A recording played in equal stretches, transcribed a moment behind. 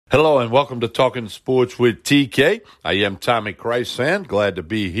Hello and welcome to Talking Sports with TK. I am Tommy Chrysan. Glad to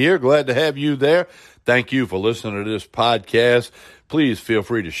be here. Glad to have you there. Thank you for listening to this podcast. Please feel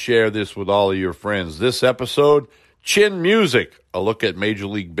free to share this with all of your friends. This episode, Chin Music, a look at Major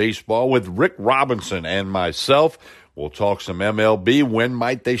League Baseball with Rick Robinson and myself. We'll talk some MLB. When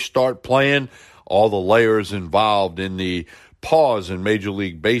might they start playing? All the layers involved in the pause in Major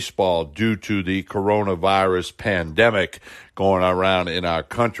League Baseball due to the coronavirus pandemic going around in our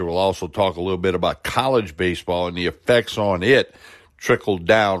country. We'll also talk a little bit about college baseball and the effects on it trickled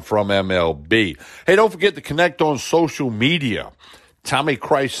down from MLB. Hey, don't forget to connect on social media. Tommy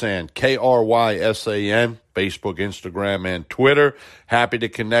Chrysan, K-R-Y-S-A-N, Facebook, Instagram, and Twitter. Happy to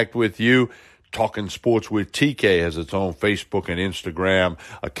connect with you. Talking Sports with TK has its own Facebook and Instagram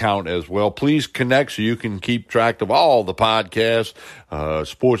account as well. Please connect so you can keep track of all the podcasts.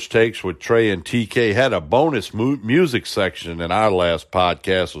 Sports Takes with Trey and TK had a bonus music section in our last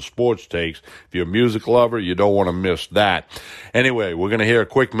podcast of Sports Takes. If you're a music lover, you don't want to miss that. Anyway, we're going to hear a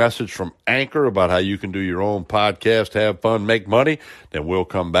quick message from Anchor about how you can do your own podcast, have fun, make money. Then we'll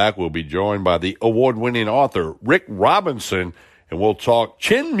come back. We'll be joined by the award-winning author, Rick Robinson, and we'll talk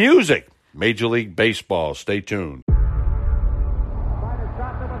Chin Music. Major League Baseball. Stay tuned.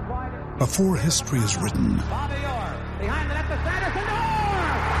 Before history is written,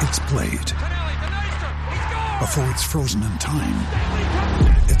 it's played. Before it's frozen in time,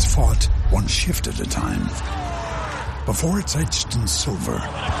 it's fought one shift at a time. Before it's etched in silver,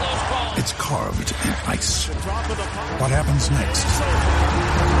 it's carved in ice. What happens next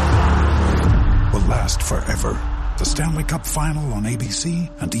will last forever. The Stanley Cup Final on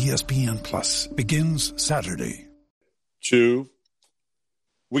ABC and ESPN Plus begins Saturday.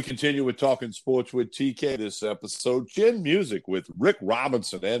 We continue with Talking Sports with TK this episode. Chin Music with Rick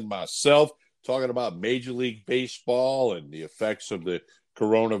Robinson and myself talking about Major League Baseball and the effects of the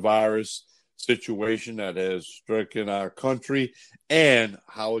coronavirus situation that has stricken our country and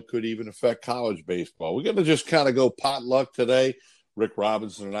how it could even affect college baseball. We're going to just kind of go potluck today. Rick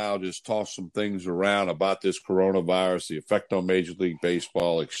Robinson and I will just toss some things around about this coronavirus, the effect on Major League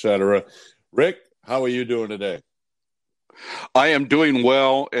Baseball, etc. Rick, how are you doing today? I am doing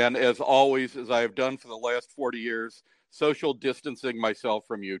well, and as always, as I have done for the last 40 years, social distancing myself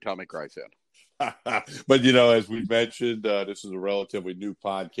from you, Tommy Chrysan. But, you know, as we mentioned, this is a relatively new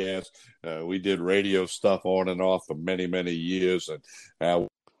podcast. We did radio stuff on and off for many, many years, and now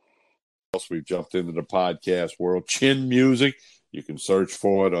we've jumped into the podcast world. Chin Music. You can search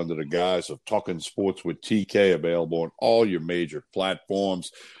for it under the guise of Talking Sports with TK, available on all your major platforms.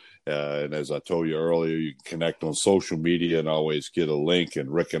 And as I told you earlier, you can connect on social media and always get a link.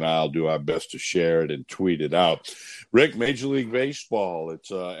 And Rick and I will do our best to share it and tweet it out. Rick, Major League Baseball,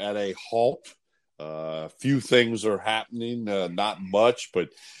 it's at a halt. Few things are happening, not much, but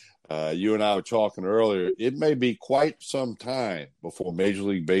you and I were talking earlier. It may be quite some time before Major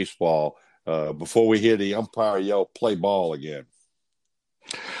League Baseball, before we hear the umpire yell, play ball again.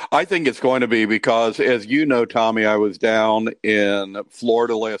 I think it's going to be because, as you know, Tommy, I was down in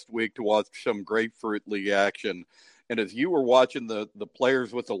Florida last week to watch some Grapefruit League action. And as you were watching the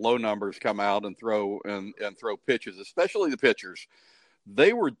players with the low numbers come out and throw pitches, especially the pitchers,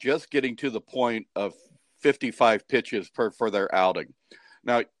 they were just getting to the point of 55 pitches for their outing.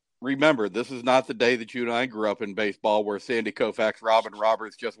 Now, remember, this is not the day that you and I grew up in baseball where Sandy Koufax, Robin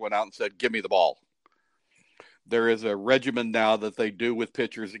Roberts just went out and said, give me the ball. There is a regimen now that they do with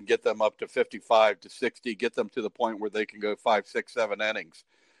pitchers and get them up to 55 to 60, get them to the point where they can go 5, 6, 7 innings.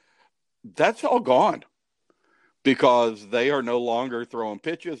 That's all gone because they are no longer throwing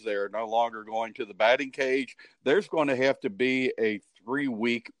pitches. They are no longer going to the batting cage. There's going to have to be a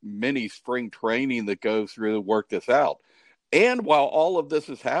 3-week mini spring training that goes through to work this out. And while all of this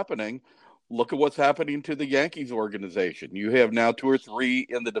is happening, look at what's happening to the Yankees organization. You have now 2 or 3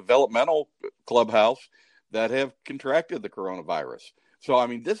 in the developmental clubhouse that have contracted the coronavirus. So, I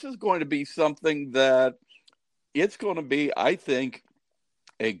mean, this is going to be something that it's going to be, I think,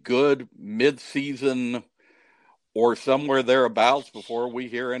 a good mid-season or somewhere thereabouts before we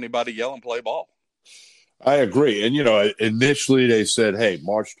hear anybody yell and play ball. I agree. And, you know, initially they said, hey,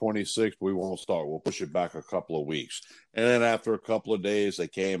 March 26th, we won't start. We'll push it back a couple of weeks. And then after a couple of days, they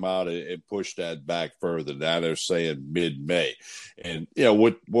came out and pushed that back further. Now they're saying mid-May. And, you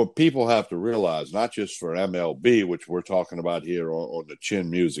know, what people have to realize, not just for MLB, which we're talking about here on the Chin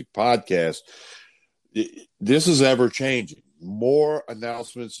Music podcast, this is ever-changing. More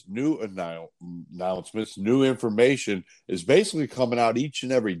announcements, new information is basically coming out each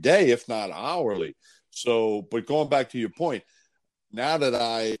and every day, if not hourly. So, but going back to your point, now that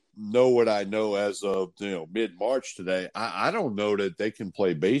I know what I know as of mid-March today, I don't know that they can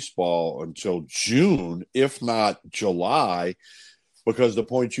play baseball until June, if not July, because the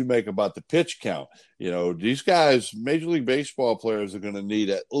point you make about the pitch count, these guys, Major League Baseball players, are going to need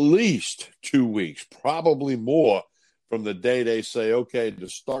at least 2 weeks, probably more, from the day they say, okay, the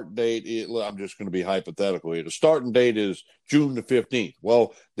start date, I'm just going to be hypothetical here. The starting date is June the 15th.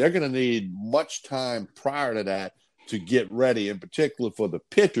 Well, they're going to need much time prior to that to get ready, in particular for the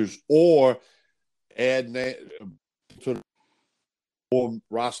pitchers, or add to the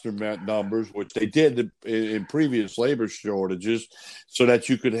roster numbers, which they did in previous labor shortages, so that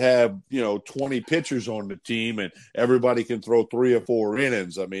you could have 20 pitchers on the team and everybody can throw 3 or 4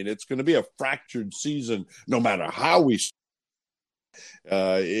 innings. I mean, it's going to be a fractured season no matter how we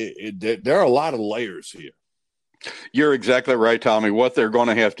there are a lot of layers here. You're exactly right, Tommy. What they're going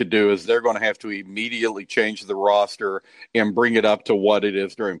to have to do is they're going to have to immediately change the roster and bring it up to what it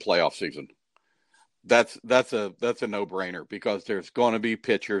is during playoff season. That's a no-brainer, because there's going to be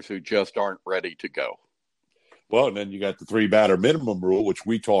pitchers who just aren't ready to go. Well, and then you got the 3-batter minimum rule, which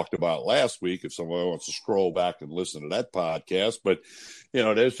we talked about last week, if someone wants to scroll back and listen to that podcast. But,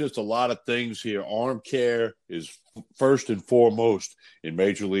 there's just a lot of things here. Arm care is first and foremost in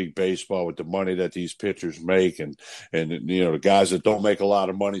Major League Baseball, with the money that these pitchers make. And the guys that don't make a lot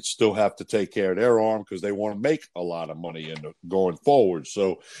of money still have to take care of their arm because they want to make a lot of money going forward.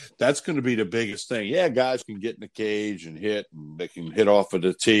 So that's going to be the biggest thing. Yeah, guys can get in the cage and hit, and they can hit off of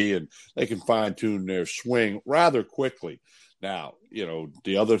the tee, and they can fine-tune their swing rather quickly. Now,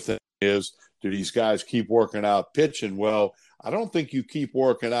 the other thing is, do these guys keep working out pitching? Well, I don't think you keep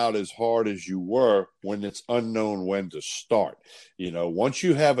working out as hard as you were when it's unknown when to start. Once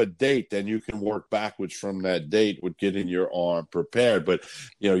you have a date, then you can work backwards from that date with getting your arm prepared. But,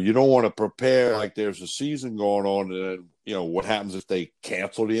 you don't want to prepare like there's a season going on, and then, what happens if they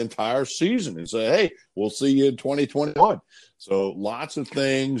cancel the entire season and say, hey, we'll see you in 2021. So lots of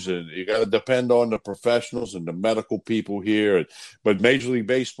things, and you got to depend on the professionals and the medical people here. But Major League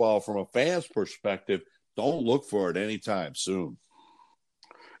Baseball, from a fan's perspective, don't look for it anytime soon.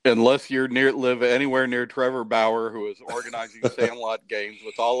 Unless you live anywhere near Trevor Bauer, who is organizing Sandlot games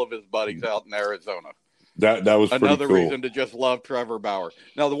with all of his buddies out in Arizona. That was another cool. Reason to just love Trevor Bauer.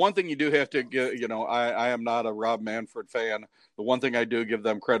 Now, the one thing you do have to get, I am not a Rob Manfred fan. The one thing I do give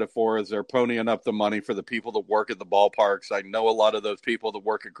them credit for is they're ponying up the money for the people that work at the ballparks. I know a lot of those people that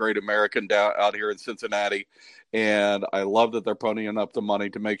work at Great American down out here in Cincinnati, and I love that they're ponying up the money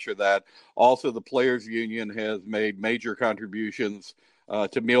to make sure that. Also, the Players Union has made major contributions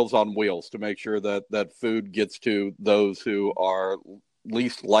to Meals on Wheels to make sure that food gets to those who are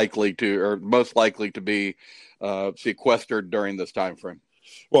least likely to, or most likely to be sequestered during this time frame.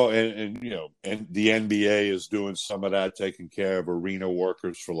 Well, and the NBA is doing some of that, taking care of arena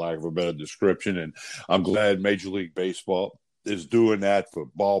workers, for lack of a better description. And I'm glad Major League Baseball is doing that for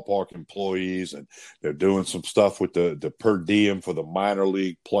ballpark employees, and they're doing some stuff with the per diem for the minor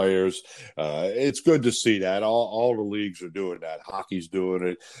league players. It's good to see that. All the leagues are doing that. Hockey's doing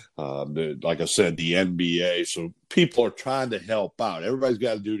it. Like I said, the NBA. So people are trying to help out. Everybody's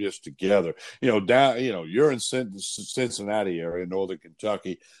got to do this together. You're in Cincinnati area, Northern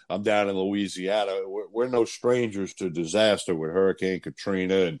Kentucky. I'm down in Louisiana. We're no strangers to disaster with Hurricane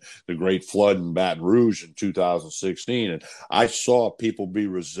Katrina and the great flood in Baton Rouge in 2016. And I saw people be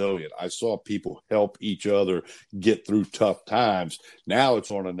resilient. I saw people help each other get through tough times. Now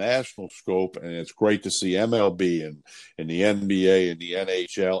it's on a national scope, and it's great to see MLB and the NBA and the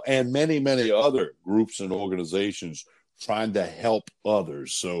NHL and many, many other groups and organizations trying to help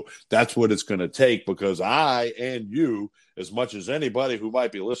others. So that's what it's going to take, because I and you, as much as anybody who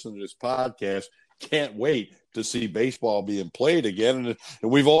might be listening to this podcast, can't wait to see baseball being played again.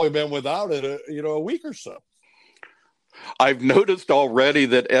 And we've only been without it a week or so. I've noticed already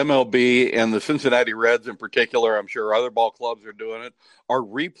that MLB and the Cincinnati Reds in particular, I'm sure other ball clubs are doing it, are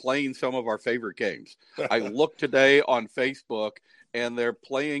replaying some of our favorite games. I looked today on Facebook, and they're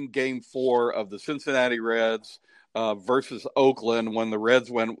playing Game 4 of the Cincinnati Reds versus Oakland when the Reds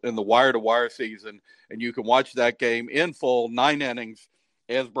went in the wire-to-wire season, and you can watch that game in full, 9 innings,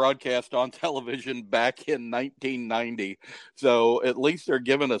 as broadcast on television back in 1990. So at least they're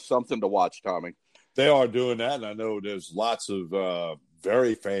giving us something to watch, Tommy. They are doing that, and I know there's lots of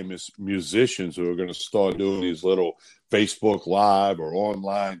very famous musicians who are going to start doing these little Facebook Live or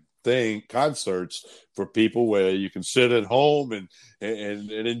online concerts for people where you can sit at home and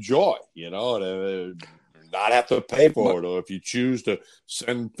enjoy, not have to pay for it. Or if you choose to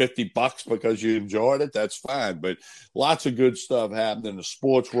send $50 because you enjoyed it, that's fine. But lots of good stuff happening. The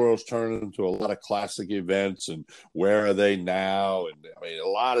sports world's turning into a lot of classic events, and where are they now? And I mean, a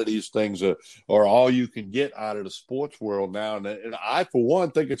lot of these things are all you can get out of the sports world now. And I, for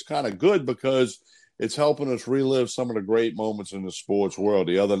one, think it's kind of good because it's helping us relive some of the great moments in the sports world.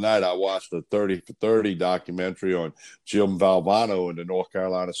 The other night, I watched a 30 for 30 documentary on Jim Valvano and the North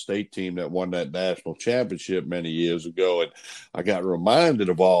Carolina State team that won that national championship many years ago. And I got reminded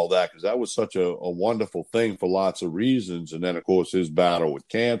of all that because that was such a wonderful thing for lots of reasons. And then, of course, his battle with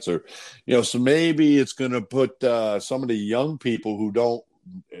cancer. So maybe it's going to put some of the young people who don't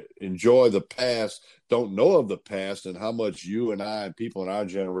enjoy the past, don't know of the past, and how much you and I and people in our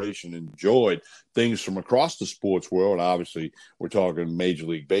generation enjoyed things from across the sports world. Obviously, we're talking Major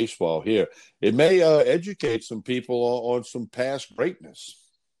League Baseball here. It may educate some people on some past greatness.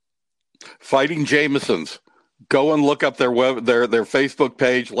 Fighting Jamesons. Go and look up their Facebook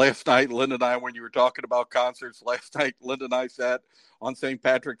page. Last night, Linda and I, when you were talking about concerts, Linda and I sat on St.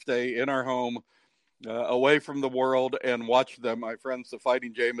 Patrick's Day in our home, away from the world, and watch them, my friends, the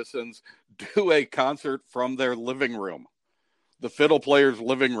Fighting Jamesons, do a concert from their living room. The Fiddle Players'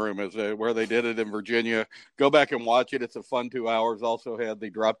 living room is where they did it in Virginia. Go back and watch it. It's a fun 2 hours. Also had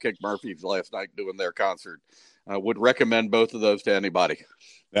the Dropkick Murphys last night doing their concert. Would recommend both of those to anybody.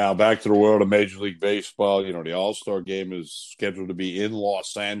 Now, back to the world of Major League Baseball. The All-Star Game is scheduled to be in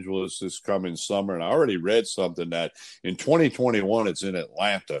Los Angeles this coming summer. And I already read something that in 2021, it's in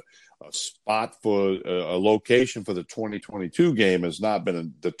Atlanta. A spot for a location for the 2022 game has not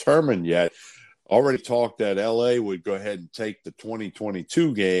been determined yet. Already talked that LA would go ahead and take the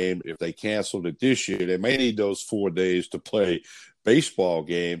 2022 game if they canceled it this year. They may need those 4 days to play baseball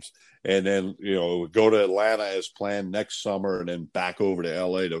games. And then, it would go to Atlanta as planned next summer and then back over to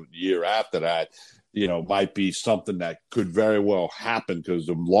LA the year after that. Might be something that could very well happen because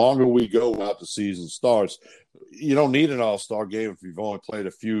the longer we go out the season starts, you don't need an all-star game if you've only played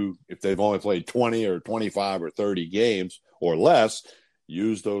if they've only played 20 or 25 or 30 games or less.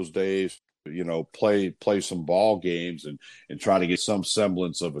 Use those days, play some ball games and try to get some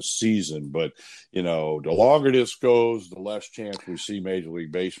semblance of a season. But, the longer this goes, the less chance we see Major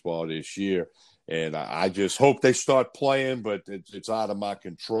League Baseball this year. And I just hope they start playing, but it's out of my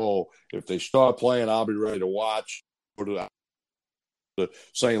control. If they start playing, I'll be ready to watch. Go to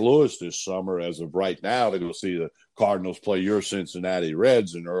St. Louis this summer as of right now to go see the Cardinals play your Cincinnati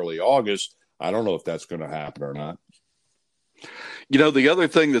Reds in early August. I don't know if that's going to happen or not. The other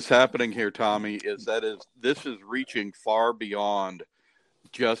thing that's happening here, Tommy, is this is reaching far beyond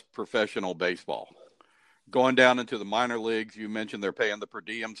just professional baseball. Going down into the minor leagues, you mentioned they're paying the per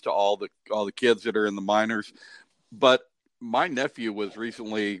diems to all the kids that are in the minors. But my nephew was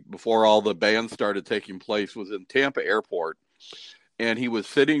recently, before all the bans started taking place, was in Tampa Airport. And he was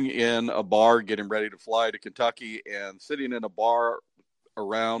sitting in a bar getting ready to fly to Kentucky and sitting in a bar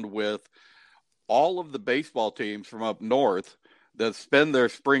around with all of the baseball teams from up north that spend their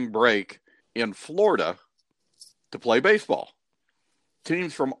spring break in Florida to play baseball.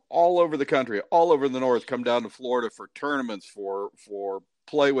 Teams from all over the country, all over the north, come down to Florida for tournaments, for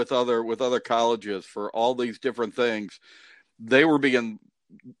play with other colleges, for all these different things. They were being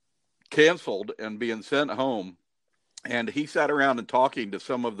canceled and being sent home. And he sat around and talking to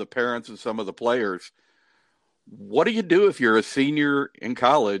some of the parents and some of the players. What do you do if you're a senior in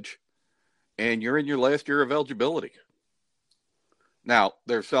college and you're in your last year of eligibility? Now,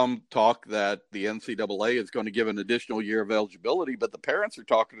 there's some talk that the NCAA is going to give an additional year of eligibility, but the parents are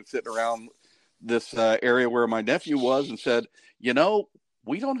sitting around this area where my nephew was and said,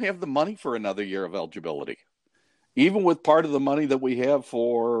 we don't have the money for another year of eligibility. Even with part of the money that we have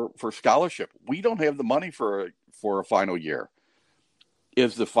for scholarship, we don't have the money for a final year.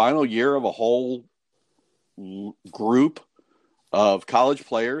 Is the final year of a whole group of college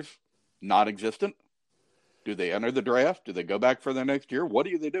players non-existent? Do they enter the draft? Do they go back for their next year? What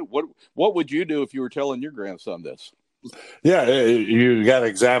do they do? What would you do if you were telling your grandson this? Yeah, you got to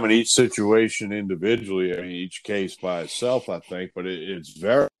examine each situation individually. I mean, each case by itself, I think, but it's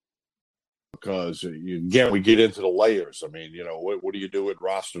very because again, we get into the layers. I mean, what do you do with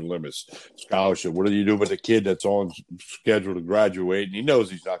roster limits, scholarship? What do you do with a kid that's on schedule to graduate and he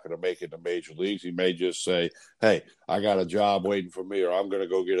knows he's not going to make it to major leagues? He may just say, "Hey, I got a job waiting for me, or I'm going to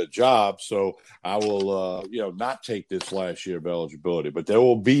go get a job, so I will, not take this last year of eligibility." But there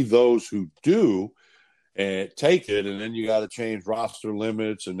will be those who do. and take it, and then you got to change roster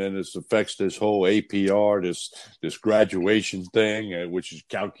limits, and then this affects this whole APR, this graduation thing, which is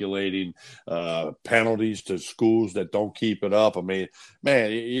calculating penalties to schools that don't keep it up. I mean,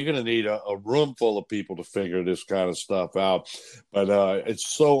 man, you're going to need a room full of people to figure this kind of stuff out. But it's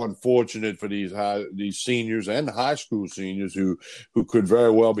so unfortunate for these seniors and high school seniors who could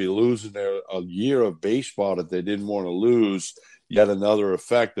very well be losing a year of baseball that they didn't want to lose. Yet another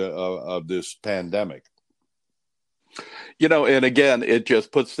effect of this pandemic. And again, it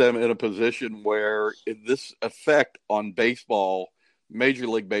just puts them in a position where this effect on baseball, Major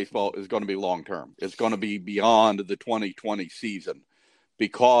League Baseball, is going to be long-term. It's going to be beyond the 2020 season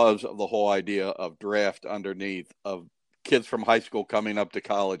because of the whole idea of draft underneath, of kids from high school coming up to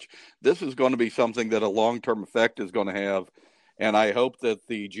college. This is going to be something that a long-term effect is going to have. And I hope that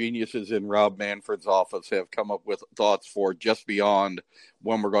the geniuses in Rob Manfred's office have come up with thoughts for just beyond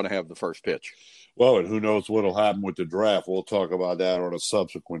when we're going to have the first pitch. Well, and who knows what will happen with the draft. We'll talk about that on a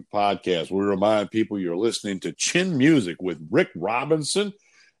subsequent podcast. We remind people you're listening to Chin Music with Rick Robinson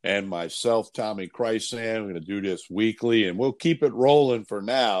and myself, Tommy Chrysan. We're going to do this weekly, and we'll keep it rolling for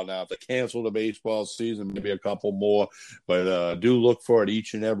now. Now, if they cancel the baseball season, maybe a couple more, but do look for it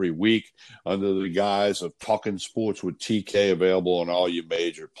each and every week under the guise of Talking Sports with TK, available on all your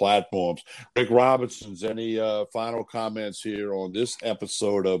major platforms. Rick Robinson's, any final comments here on this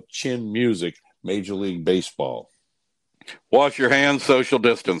episode of Chin Music, Major League Baseball? Wash your hands, social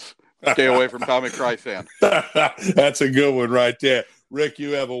distance. Stay away from Tommy Chrysan. That's a good one right there. Rick,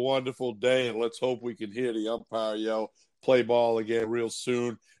 you have a wonderful day, and let's hope we can hear the umpire yell, play ball again real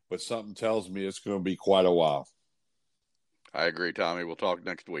soon, but something tells me it's going to be quite a while. I agree, Tommy. We'll talk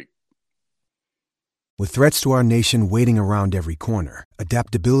next week. With threats to our nation waiting around every corner,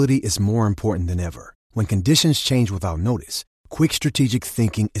 adaptability is more important than ever. When conditions change without notice, quick strategic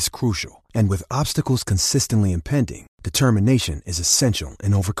thinking is crucial, and with obstacles consistently impending, determination is essential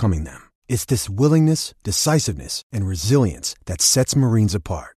in overcoming them. It's this willingness, decisiveness, and resilience that sets Marines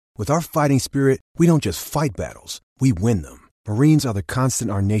apart. With our fighting spirit, we don't just fight battles, we win them. Marines are the constant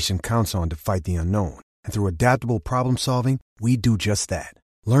our nation counts on to fight the unknown, and through adaptable problem solving, we do just that.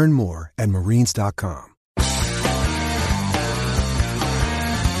 Learn more at Marines.com.